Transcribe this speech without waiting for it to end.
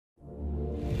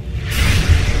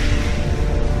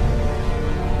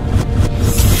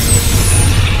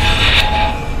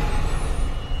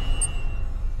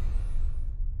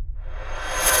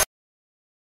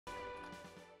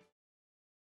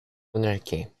오늘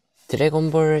게임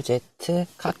드래곤볼Z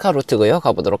카카로트고요.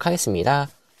 가보도록 하겠습니다.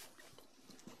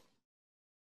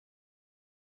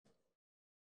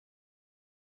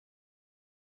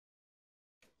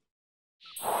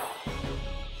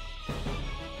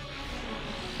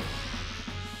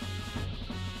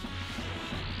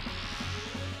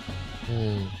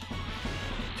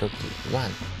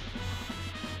 저기구만.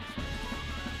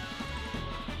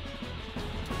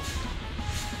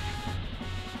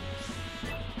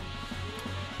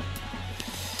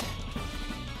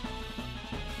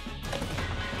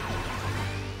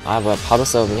 아 뭐야, 바로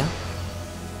싸움이야?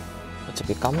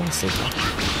 어차피 까먹었으니까.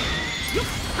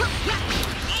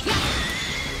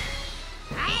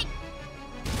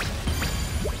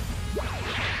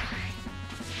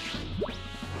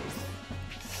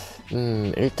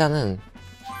 일단은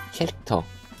캐릭터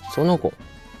손오공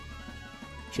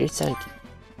필살기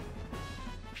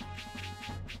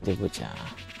어디 보자.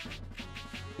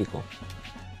 이거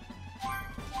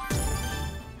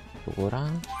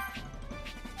요거랑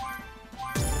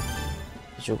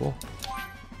해주고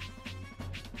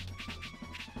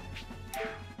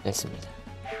됐습니다.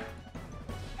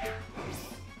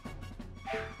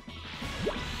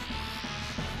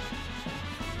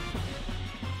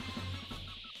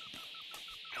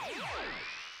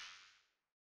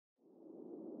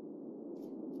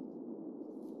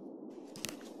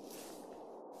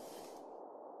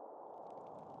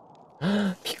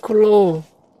 피콜로.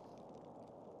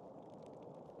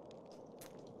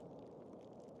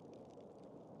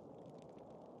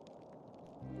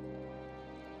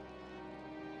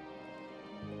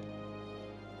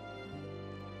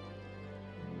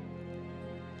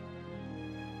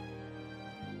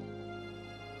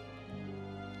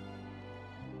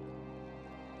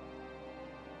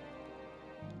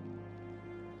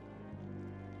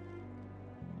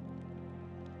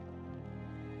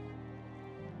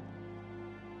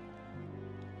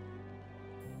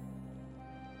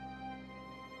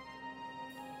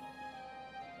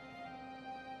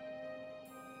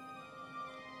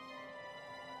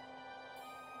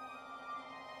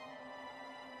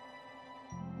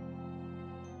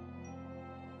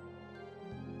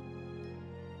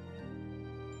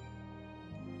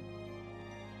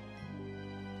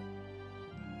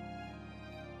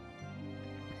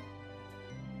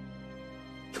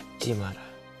 죽지 마라.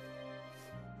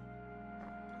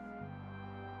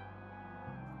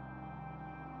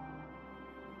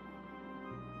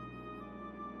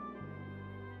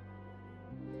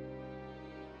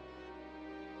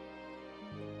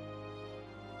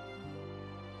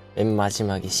 맨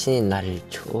마지막에 신이 나를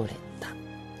초월했다.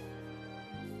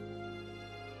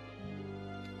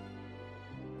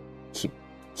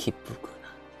 기쁘구나.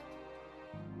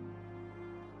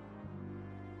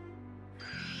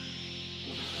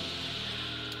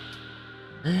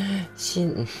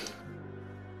 신.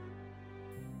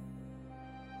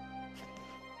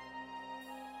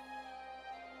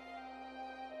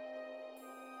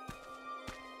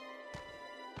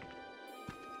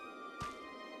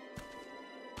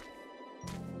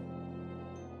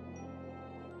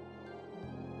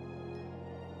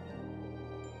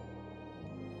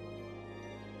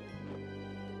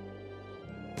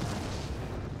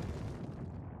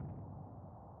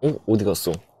 어디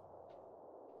갔어?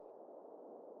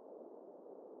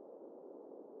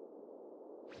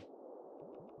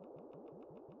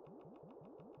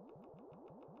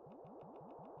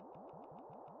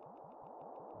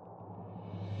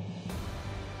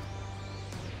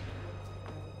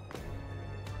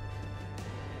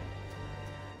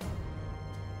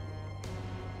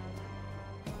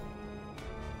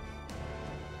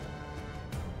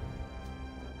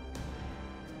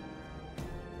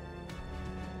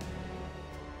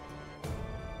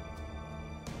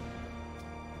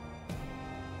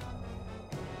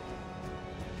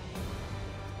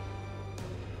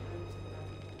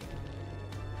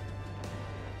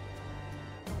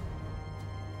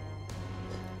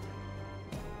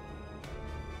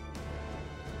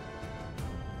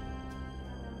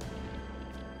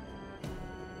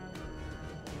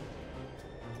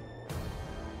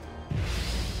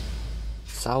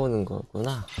 싸우는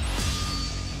거구나.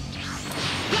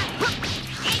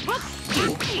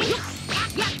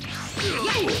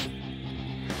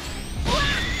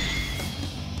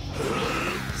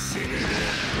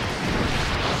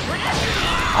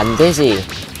 안 되지.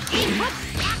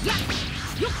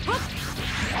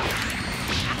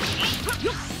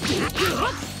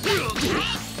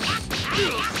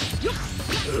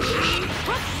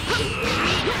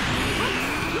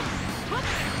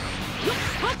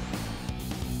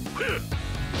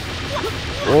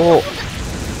 오,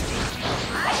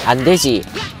 안 되지.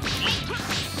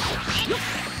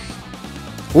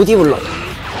 보디블러.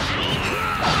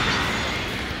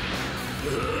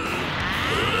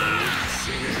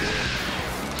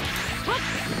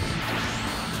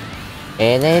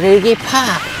 에네르기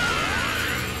파.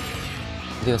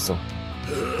 어디갔어?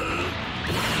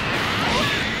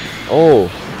 오.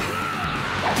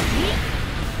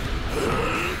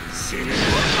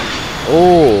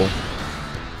 오.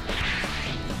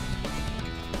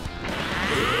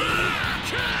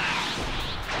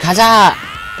 가자.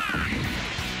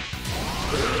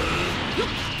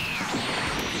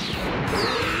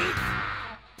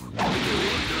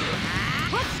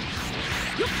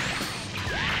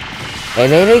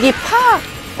 에네르기 파.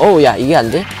 오, 야, 이게 안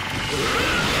돼?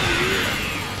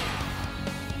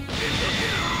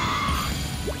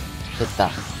 됐다.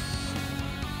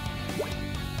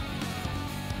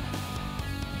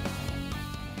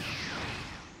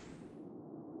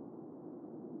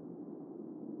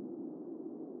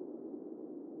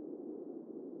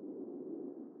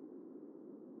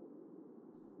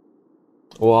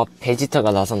 우와,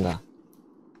 베지터가 나선다.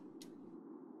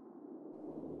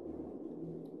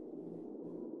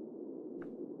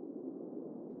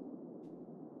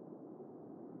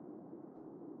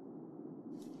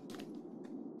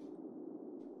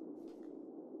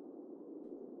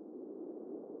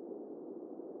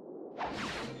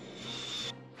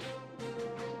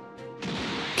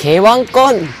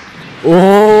 개왕권!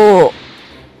 오!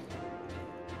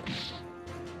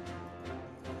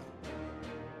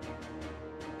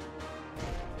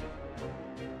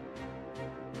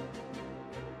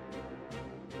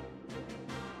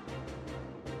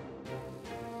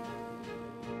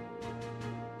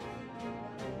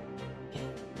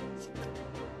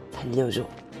 살려줘.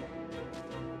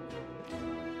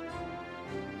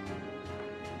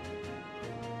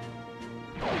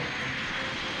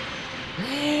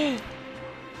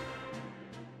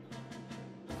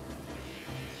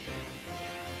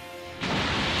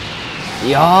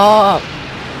 이야,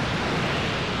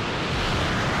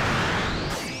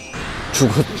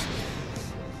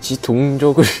 지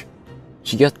동족을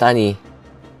죽였다니.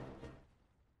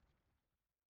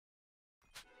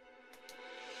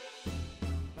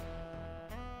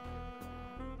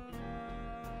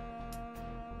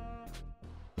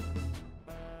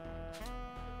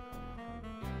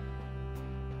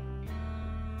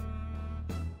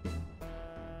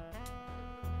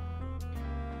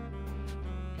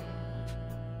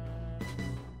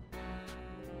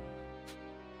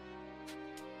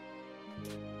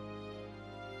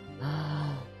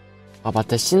 아,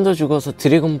 맞다. 신도 죽어서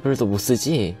드래곤볼도 못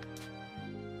쓰지?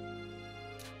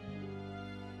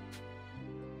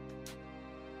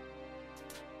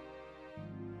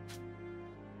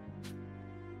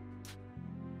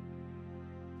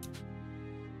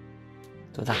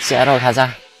 또 낚시하러 가자.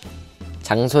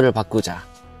 장소를 바꾸자.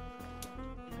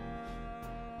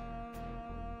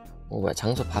 오, 뭐야,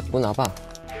 장소 바꾸나봐.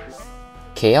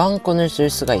 개왕권을 쓸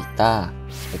수가 있다.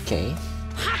 오케이,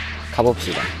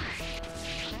 가봅시다.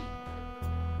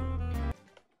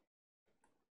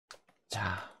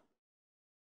 자,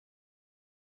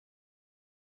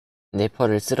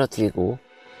 네퍼를 쓰러뜨리고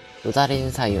또 다른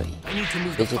사이의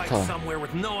베지터.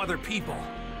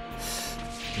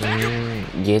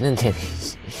 얘는 되네.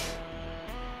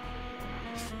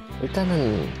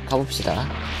 일단은 가봅시다.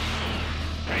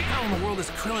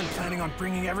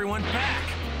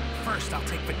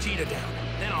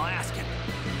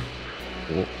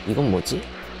 오, 이건 뭐지?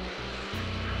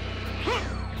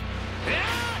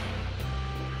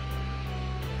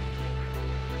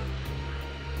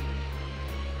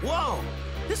 Whoa,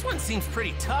 this one seems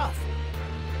pretty tough.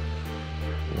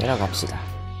 내려갑시다.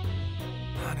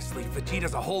 Honestly,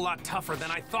 Vegeta's a whole lot tougher than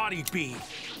I thought he'd be.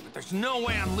 But there's no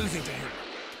way I'm losing to him.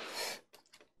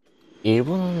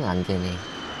 일본어는 안 되네.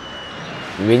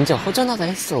 왠지 허전하다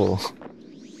했어.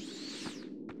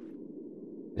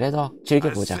 그래도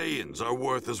즐겨보자. Saiyans are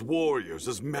worth as warriors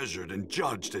as measured and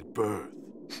judged at birth.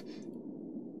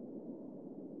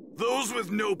 Those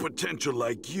with no potential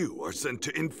like you are sent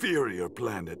to inferior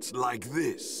planets like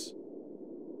this.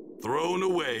 Thrown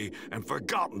away and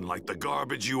forgotten like the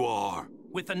garbage you are.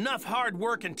 With enough hard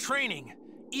work and training,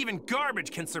 even garbage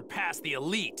can surpass the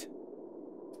elite.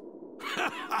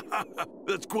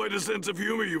 That's quite a sense of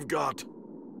humor you've got.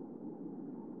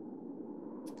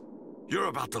 You're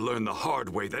about to learn the hard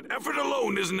way that effort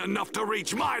alone isn't enough to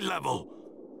reach my level.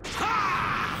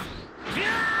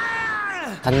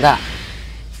 간다.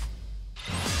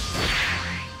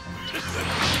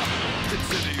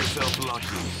 Consider yourself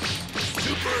lucky.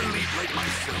 Super elite like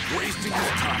myself wasting his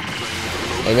time playing with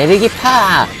a low. 에네르기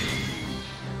파.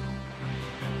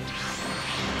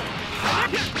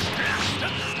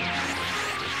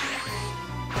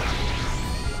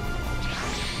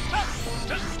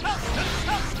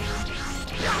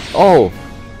 어우.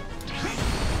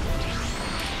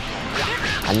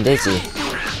 안 되지.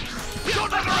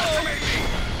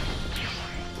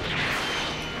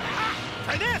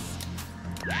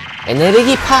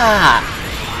 에너지파!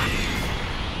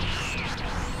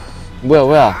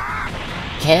 뭐야.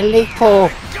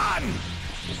 갤릭포.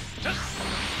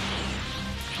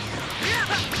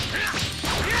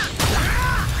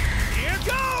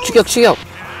 추격.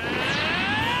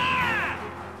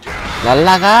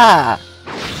 날라가.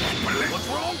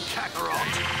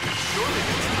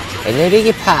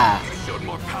 에너지파.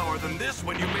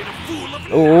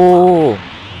 오.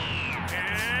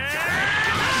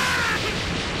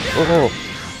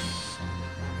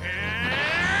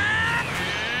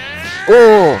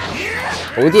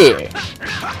 어디?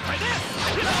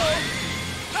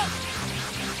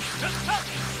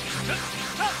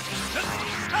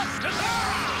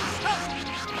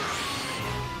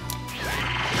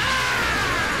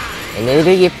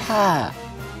 에너지파.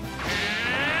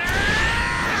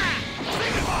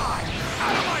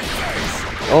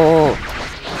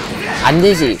 안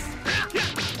되지.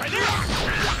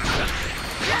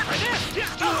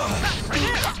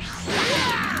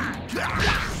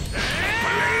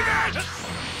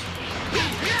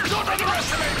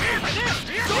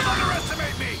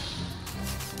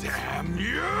 Damn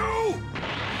you!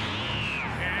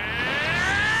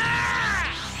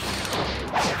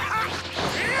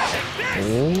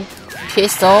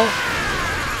 피했어.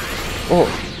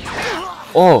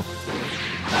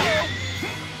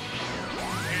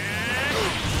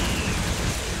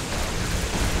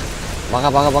 막아.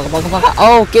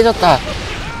 어우, 깨졌다.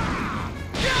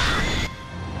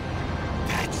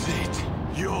 That's it.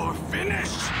 You're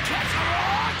finished,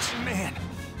 Kakarot! Man,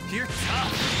 you're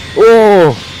tough.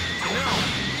 오.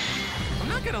 I'm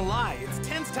not gonna lie, it's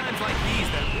tense times like these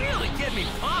that really get me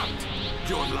pumped.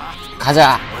 You're laughing.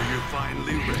 가자. Are you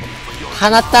finally ready for your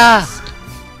화났다.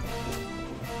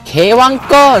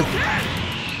 개왕권.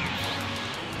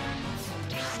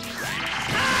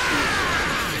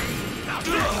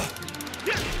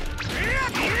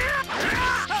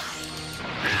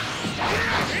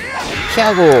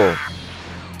 피하고.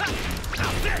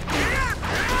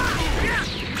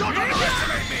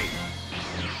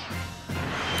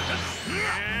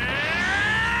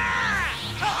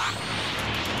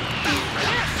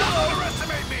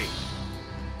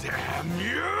 Damn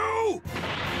you!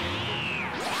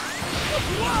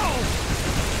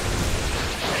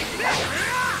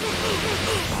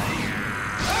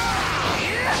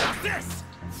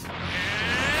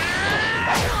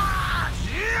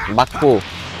 맞고.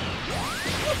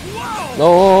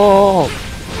 너.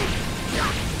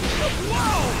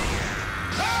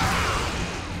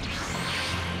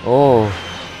 오.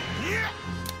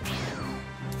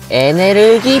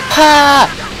 에너지파.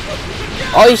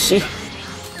 어이씨.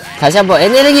 다시 한번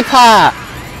에너지파.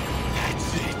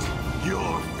 That's it.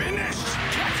 You're finished,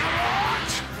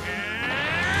 Kakarot!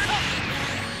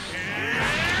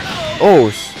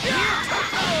 오우씨.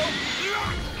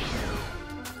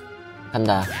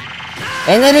 간다.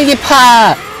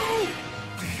 에너지파.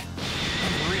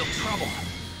 Real trouble.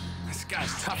 This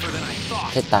guy's tougher than I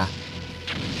thought. 됐다.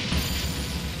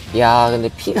 야, 근데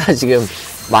피가 지금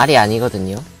말이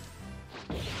아니거든요.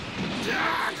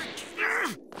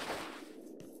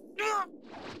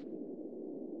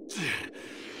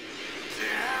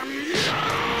 Damn you!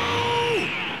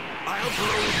 I'll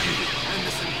blow you and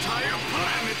this entire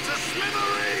planet to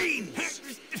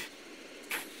smithereens!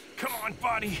 Come on,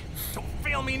 buddy. Don't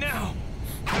fail me now.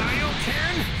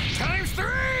 Kaioken times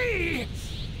 3!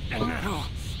 And now,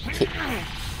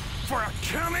 for a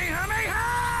Kamehameha!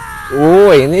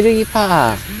 오,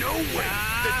 에너지파. No way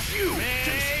that you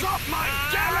can stop my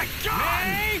Gallic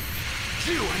gun!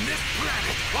 You and this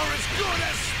planet are as good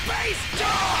as space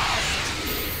dust!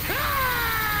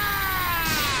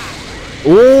 오.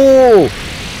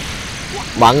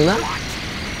 막나?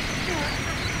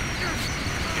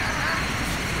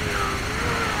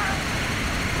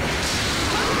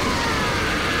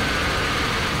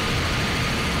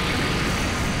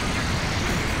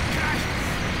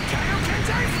 Kaioken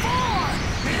times 4!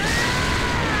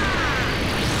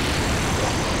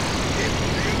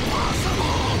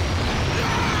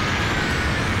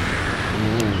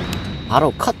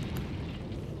 바로 컷.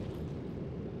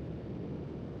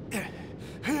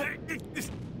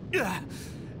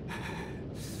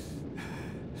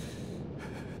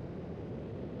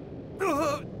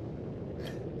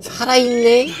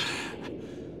 살아있네.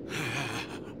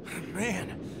 Man,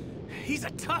 he's a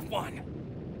tough one.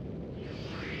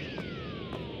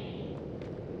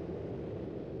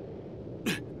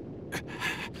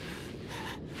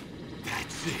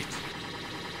 That's it.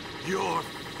 You're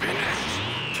finished.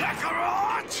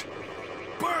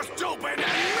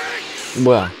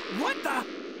 뭐야? What the?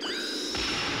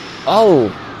 아우,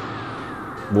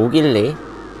 뭐길래?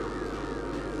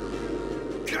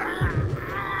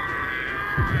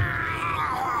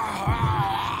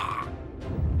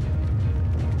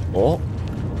 어?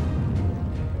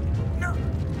 No,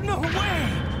 no way!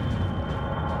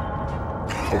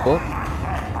 저거?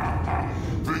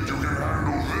 Think you can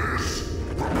handle this?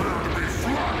 Prepare to be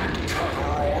flattened,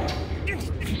 Kakarot.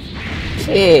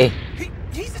 씨.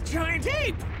 He's a giant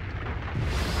ape!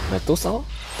 왜 또 싸워?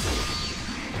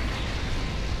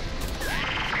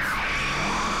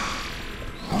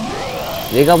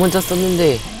 내가 먼저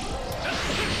썼는데.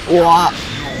 우와.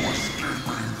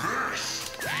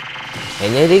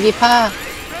 에네르기파.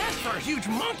 Fast for a huge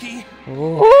monkey!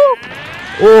 오. 오.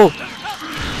 오.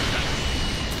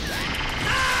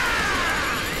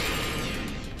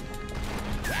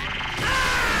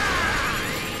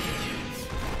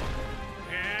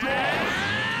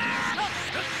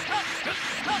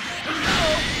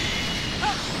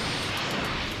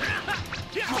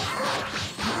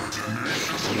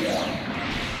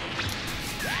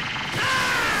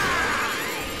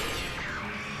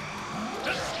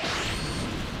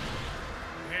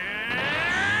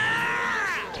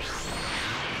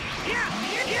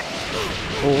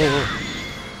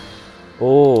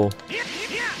 오.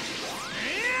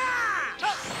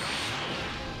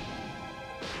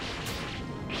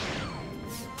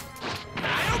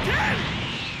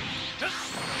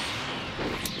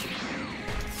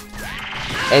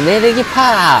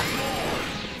 에네르기파.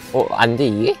 안 돼,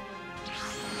 이게?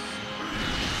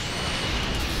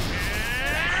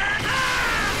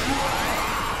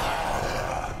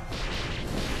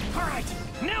 Alright,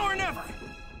 now or never!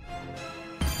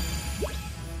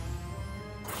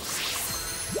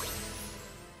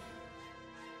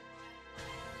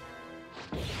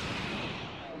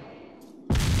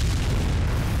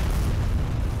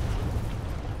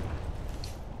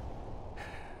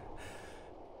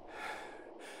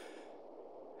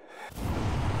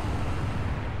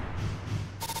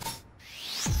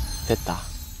 됐다.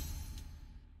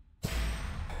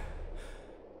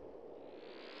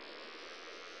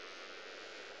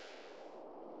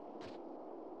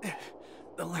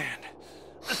 The land,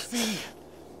 the sea,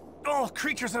 all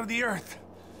creatures of the earth,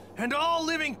 and all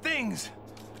living things.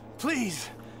 Please,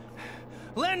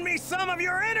 lend me some of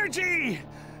your energy!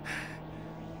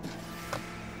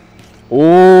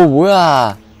 오,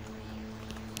 뭐야.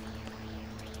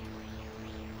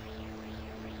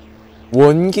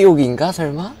 원기옥인가,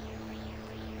 설마?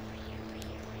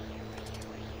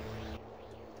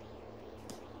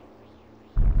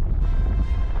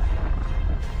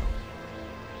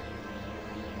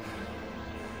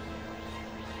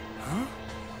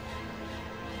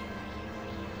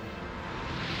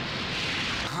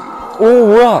 오,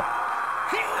 뭐야.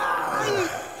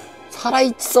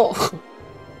 살아있어.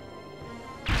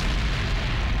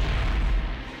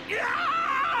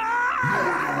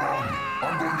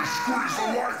 I'm going to squeeze the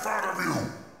life out of you.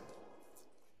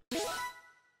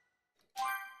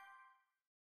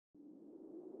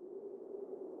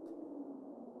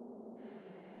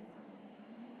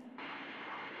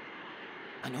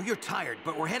 I know you're tired,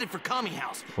 but we're headed for Kami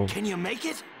House. Oh. Can you make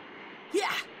it?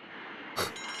 Yeah!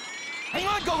 Hang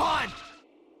on, Gohan!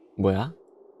 뭐야?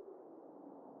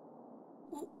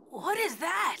 What is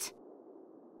that?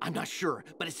 I'm not sure,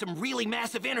 but it's some really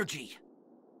massive energy.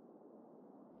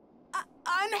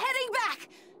 I'm heading back!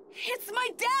 It's my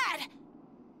dad!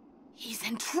 He's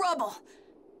in trouble.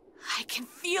 I can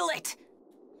feel it.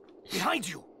 Behind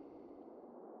you!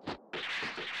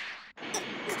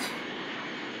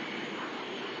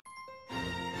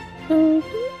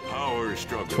 Power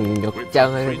struggle.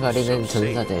 중력장을 가리는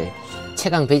전사들.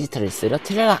 최강 베지터를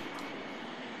쓰러뜨려라.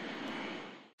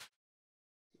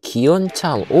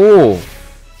 기원참. 오.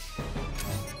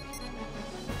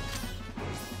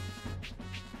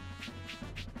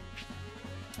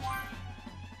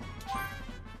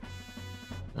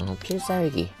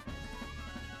 필살기.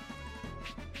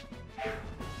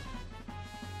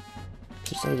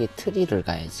 필살기 트리를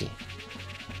가야지.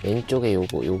 왼쪽에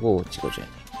요거 찍어줘야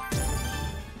돼.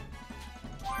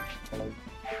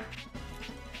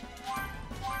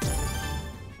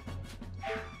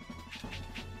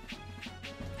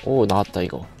 오, 나왔다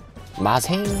이거.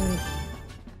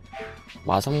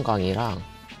 마섬강이랑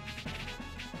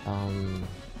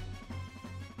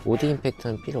모드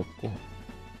임팩트는 필요 없고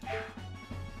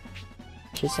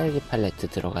필살기 팔레트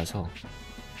들어가서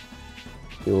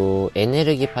요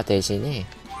에네르기파 대신에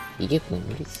이게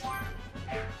국물이지.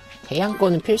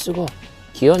 태양권은 필수고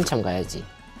기원참 가야지.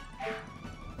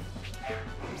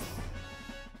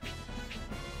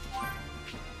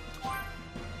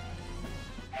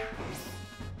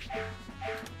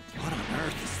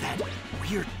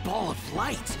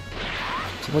 light.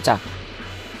 해보자.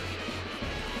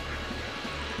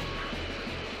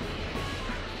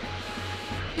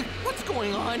 What's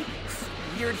going on? This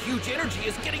weird, huge energy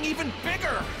is getting even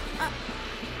bigger.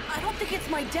 I don't think it's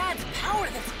my dad's power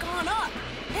that's gone up,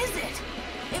 is it?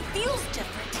 It feels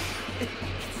different.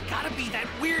 It's gotta be that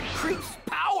weird creep's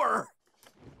power.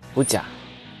 보자.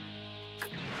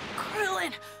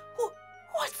 Krillin,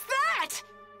 what's that?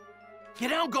 Get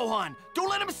down, Gohan. Don't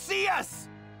let him see us.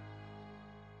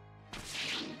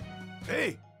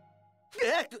 Hey,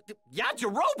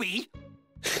 Yajirobe?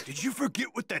 did you forget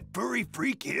what that furry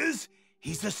freak is?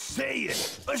 He's a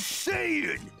Saiyan! A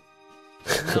Saiyan!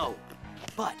 No,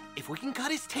 but if we can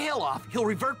cut his tail off, he'll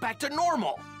revert back to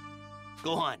normal.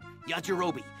 Gohan,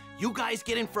 Yajirobe, you guys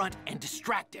get in front and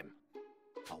distract him.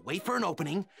 I'll wait for an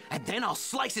opening, and then I'll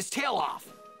slice his tail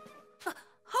off.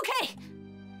 Okay.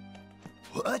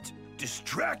 What?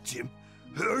 Distract him?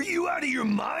 Are you out of your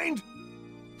mind?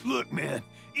 Look, man,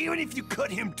 even if you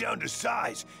cut him down to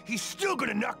size, he's still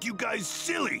gonna knock you guys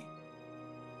silly.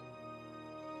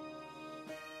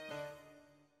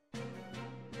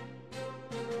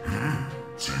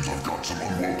 Seems I've got some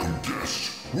unwelcome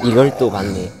guests. 이걸 또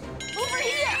봤네. Over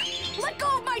here! Let go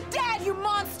of my dad, you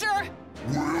monster!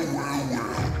 Well,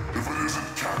 if it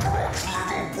isn't Kakarot's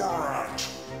little brat.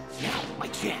 Now, my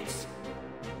chance.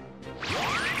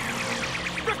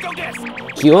 Crypto disc!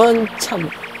 기원 참.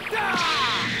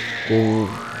 오.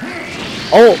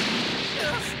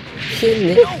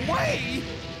 피했네. No way!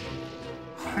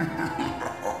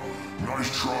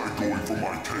 Nice try going for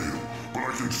my tail, but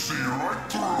I can see right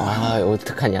through. 아,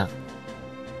 어떡하냐.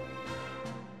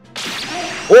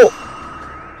 오!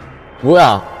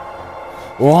 뭐야.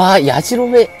 와,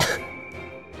 야지로베.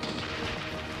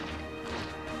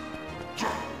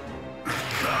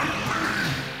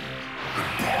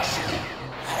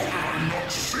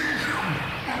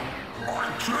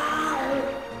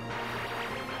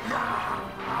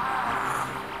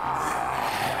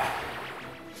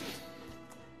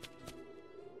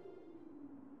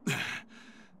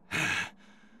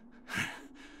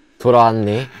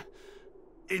 돌아왔네.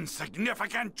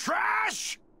 Insignificant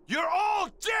trash! You're all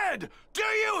dead! Do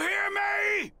you hear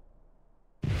me?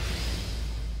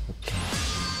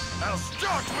 I'll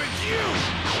start with you!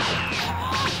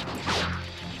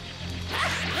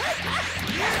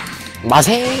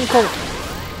 마생코.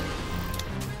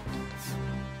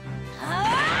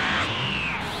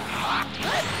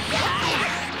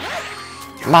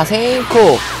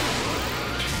 마생코.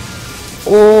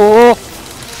 오.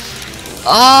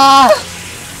 아.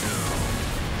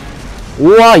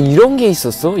 우와, 이런 게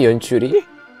있었어? 연출이?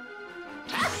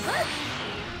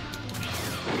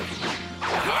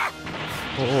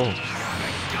 오.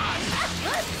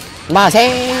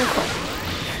 마생코.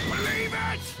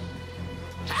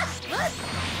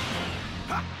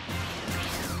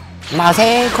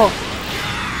 마생코.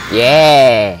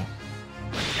 예.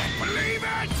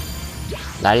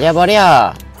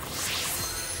 날려버려.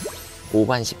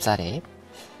 5반 14렙.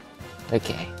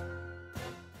 이렇게.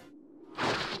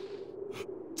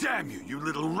 Damn you, you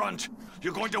little runt!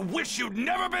 You're going to wish you'd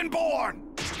never been born!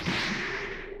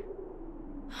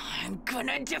 I'm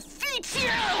gonna defeat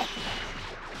you!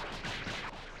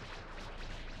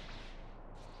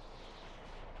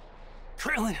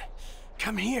 Krillin,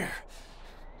 come here.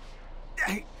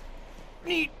 I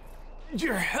need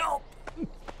your help.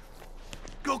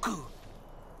 Goku,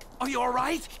 are you all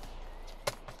right?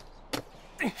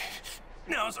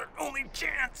 Now's our only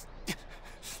chance.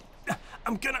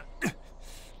 I'm gonna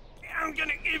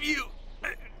give you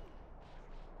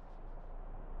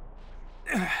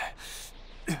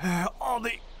all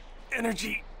the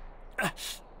energy I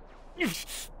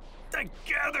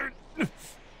gathered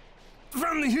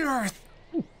from the earth.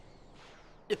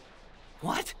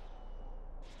 What?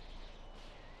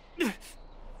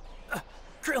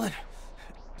 Krillin,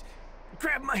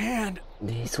 grab my hand.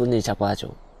 내 손을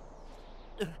잡아줘.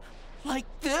 Like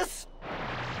this?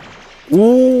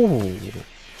 오.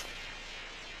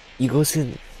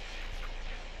 이것은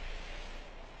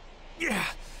Yeah,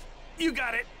 you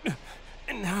got it.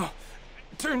 And now,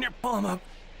 turn your palm up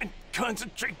and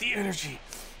concentrate the energy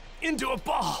into a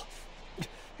ball.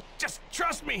 Just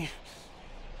trust me.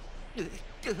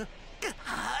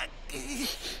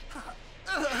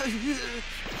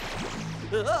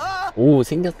 오,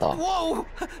 생겼다. Whoa!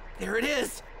 There it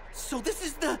is. So this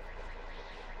is the...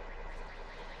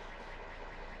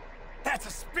 That's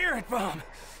a spirit bomb.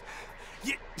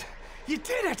 You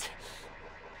did it.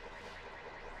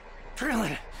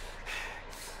 Krillin,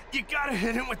 you gotta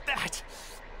hit him with that.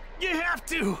 You have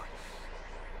to.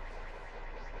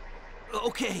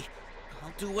 Okay,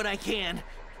 I'll do what I can.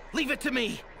 Leave it to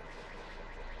me.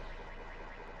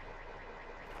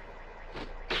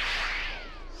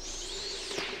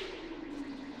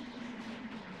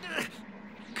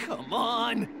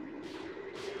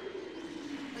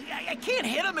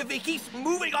 him if he keeps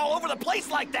moving all over the place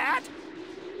like that.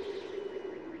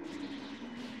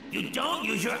 You don't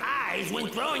use your eyes when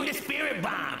throwing the spirit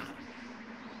bomb.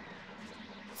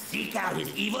 Seek out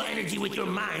his evil energy with your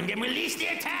mind and release the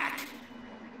attack.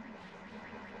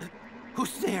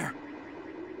 Who's there?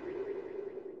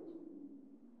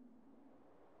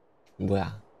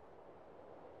 뭐야?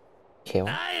 개요?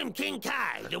 I am King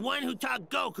Kai, the one who taught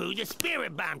Goku the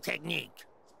spirit bomb technique.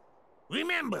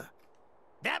 Remember,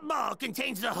 that ball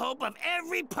contains the hope of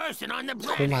every person on the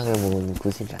planet. 소망을 모으는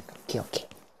구슬이란다. 기억해.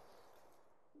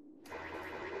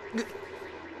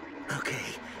 Okay,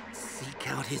 seek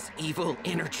out his evil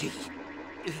energy.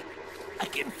 I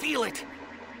can feel it.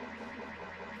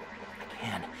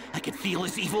 I can feel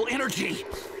his evil energy.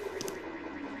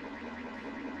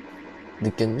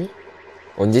 느꼈니?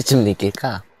 언제쯤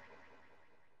느낄까?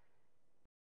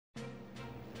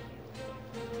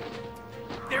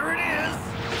 There it is.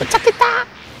 도착했다!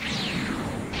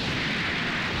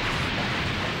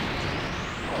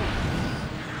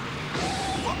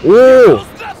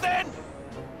 오!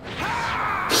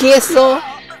 피했어?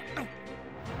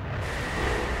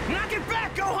 Knock it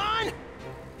back, Gohan!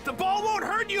 The ball won't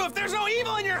hurt you if there's no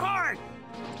evil in your heart!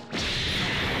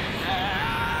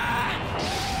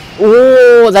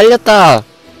 오, 날렸다.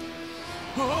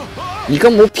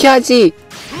 이건 못 피하지.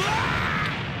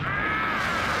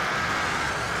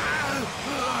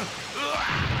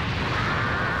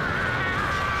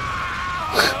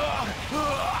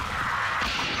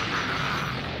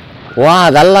 와,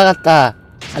 날라갔다.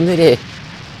 하늘에.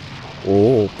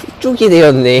 오, 폭죽이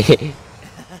되었네.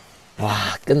 와,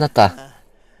 끝났다.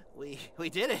 We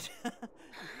did it.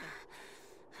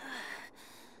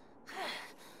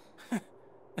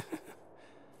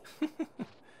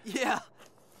 Yeah.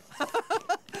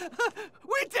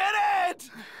 We did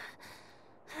it!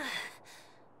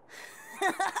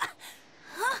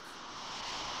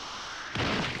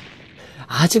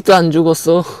 아직도 안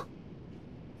죽었어.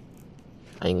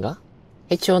 아닌가?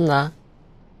 해치웠나?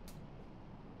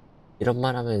 이런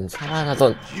말 하면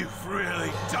살아나던. You've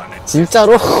really done it.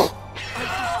 진짜로? You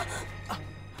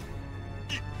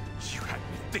had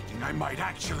me thinking I might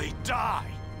actually die.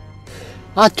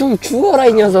 아, 좀 죽어라,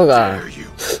 이 녀석아. Dare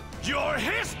you? Your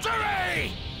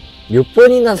history. 몇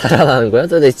번이나 살아나는 거야,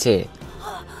 도대체?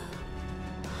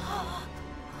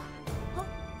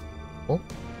 어?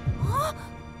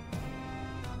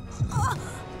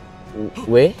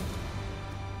 왜?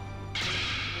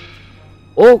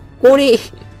 꼬리!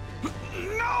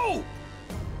 No.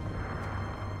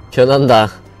 변한다.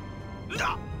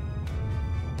 No.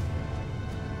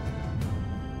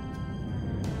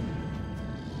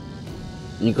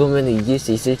 이거면 이길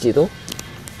수 있을지도?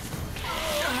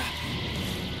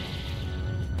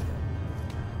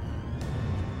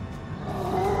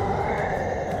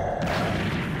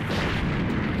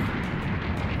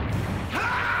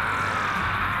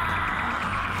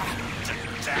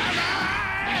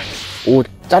 오,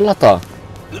 잘랐다.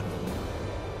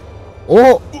 오!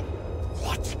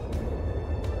 What?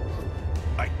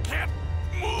 I can't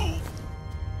move.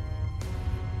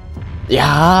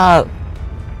 야!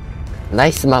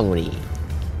 나이스 마무리.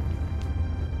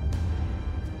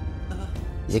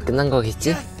 이제 끝난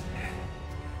거겠지?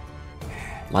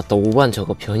 맞다, 5반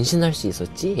저거 변신할 수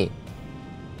있었지?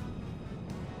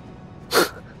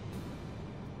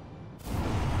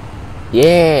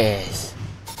 예스!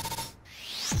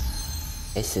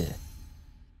 S.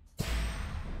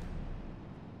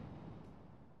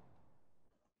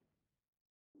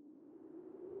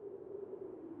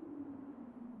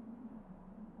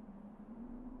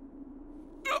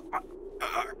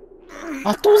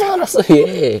 아, 또 살았어,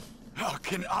 얘. How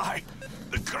can I,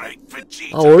 the great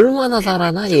Vegeta, 아, 얼마나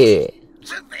살아나, 얘.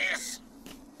 to this?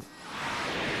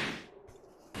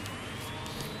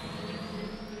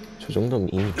 저 정도면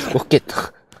이미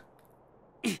죽었겠다.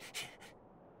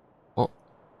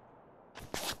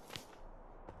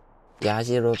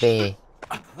 야지로베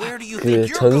그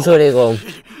전설의 검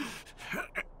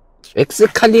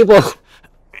엑스칼리버.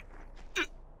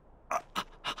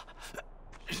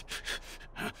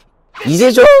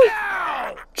 이제 좀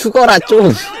죽어라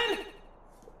좀.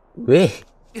 왜?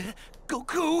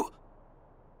 Goku!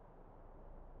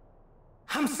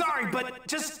 I'm sorry, but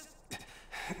just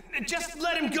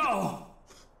let him go.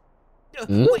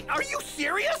 Wait, are you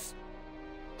serious?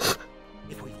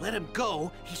 If we let him go,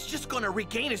 he's just gonna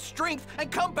regain his strength and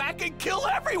come back and kill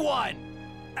everyone!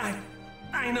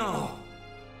 I know.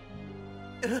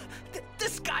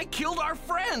 This guy killed our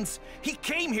friends! He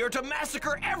came here to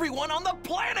massacre everyone on the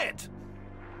planet!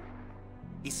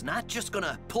 He's not just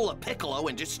gonna pull a Piccolo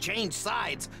and just change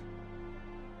sides.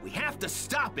 We have to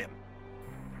stop him.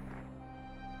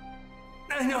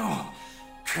 I know,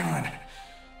 Krillin.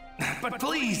 But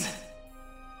please,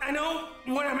 I know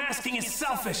what I'm asking is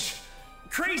selfish,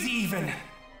 crazy even.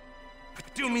 But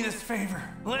do me this favor.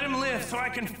 Let him live so I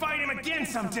can fight him again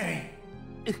someday.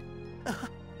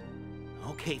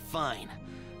 Okay, fine.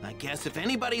 I guess if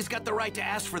anybody's got the right to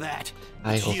ask for that,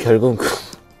 it's 아이고 you.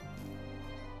 결국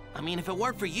I mean, if it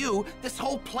weren't for you, this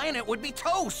whole planet would be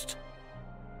toast.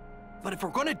 But if we're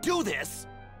gonna do this,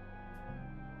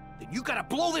 then you gotta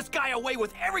blow this guy away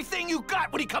with everything you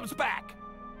got when he comes back.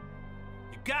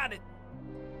 You got it.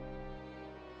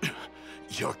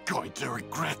 You're going to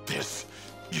regret this.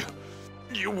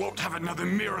 You won't have another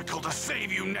miracle to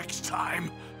save you next time.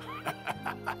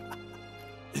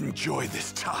 Enjoy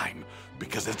this time,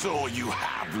 because it's all you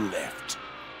have left.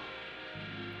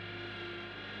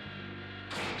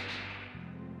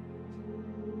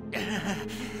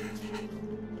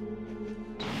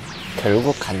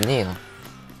 결국 갔네요.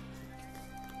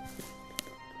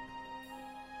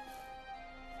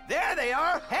 There they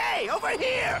are. Hey, over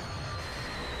here.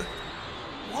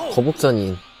 Whoa.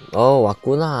 거북선인.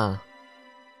 왔구나.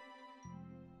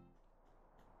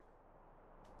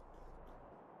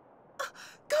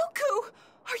 Goku,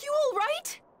 are you all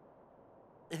right?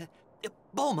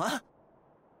 Bulma,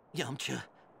 Yamcha,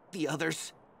 the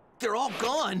others, they're all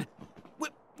gone.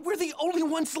 We're the only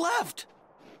ones left.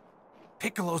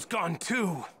 Piccolo's gone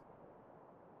too.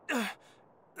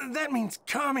 That means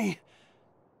Kami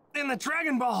and the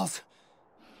Dragon Balls.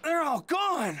 They're all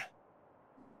gone.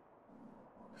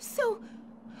 So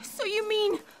you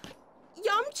mean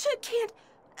Yamcha can't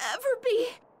ever be?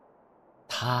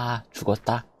 다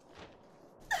죽었다.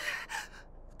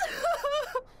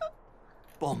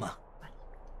 Bulma,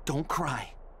 don't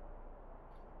cry.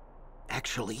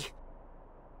 Actually,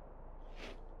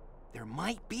 there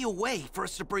might be a way for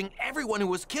us to bring everyone who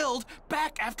was killed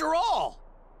back after all.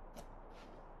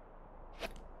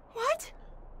 What?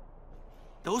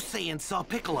 Those Saiyans saw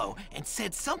Piccolo and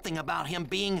said something about him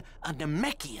being a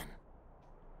Namekian.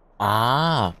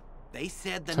 아, They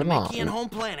said the 설마 Namekian home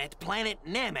planet, Planet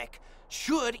Namek,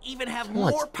 should even have 설마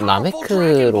more powerful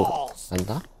Dragon 나메크로 Balls.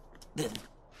 간다?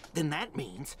 Then that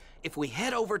means if we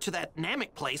head over to that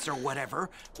Namek place or whatever,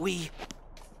 we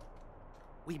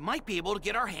might be able to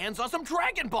get our hands on some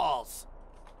Dragon Balls.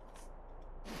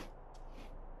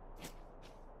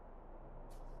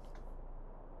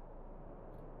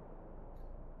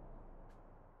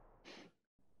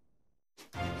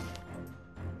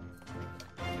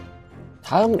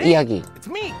 다음 이야기. It's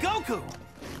me, Goku!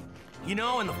 You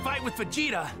know, in the fight with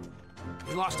Vegeta,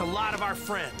 we lost a lot of our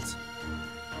friends.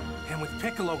 And with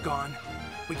Piccolo gone,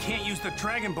 we can't use the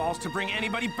Dragon Balls to bring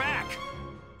anybody back.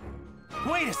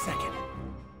 Wait a second.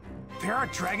 There are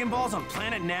Dragon Balls on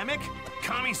planet Namek?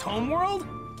 Kami's homeworld?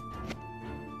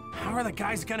 How are the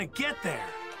guys gonna get there?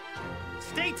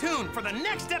 Stay tuned for the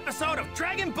next episode of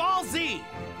Dragon Ball Z!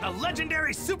 The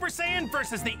legendary Super Saiyan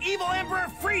versus the evil Emperor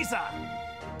Frieza!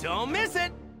 Don't miss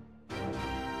it!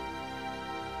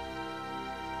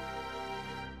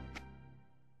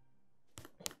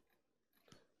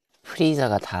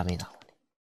 프리자가 다음에 나오네.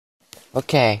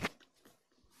 오케이.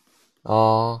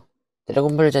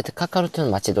 드래곤볼 Z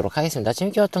카카로트는 마치도록 하겠습니다.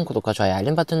 재밌게 봤던 구독과 좋아요,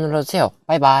 알림 버튼 눌러주세요.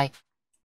 바이바이.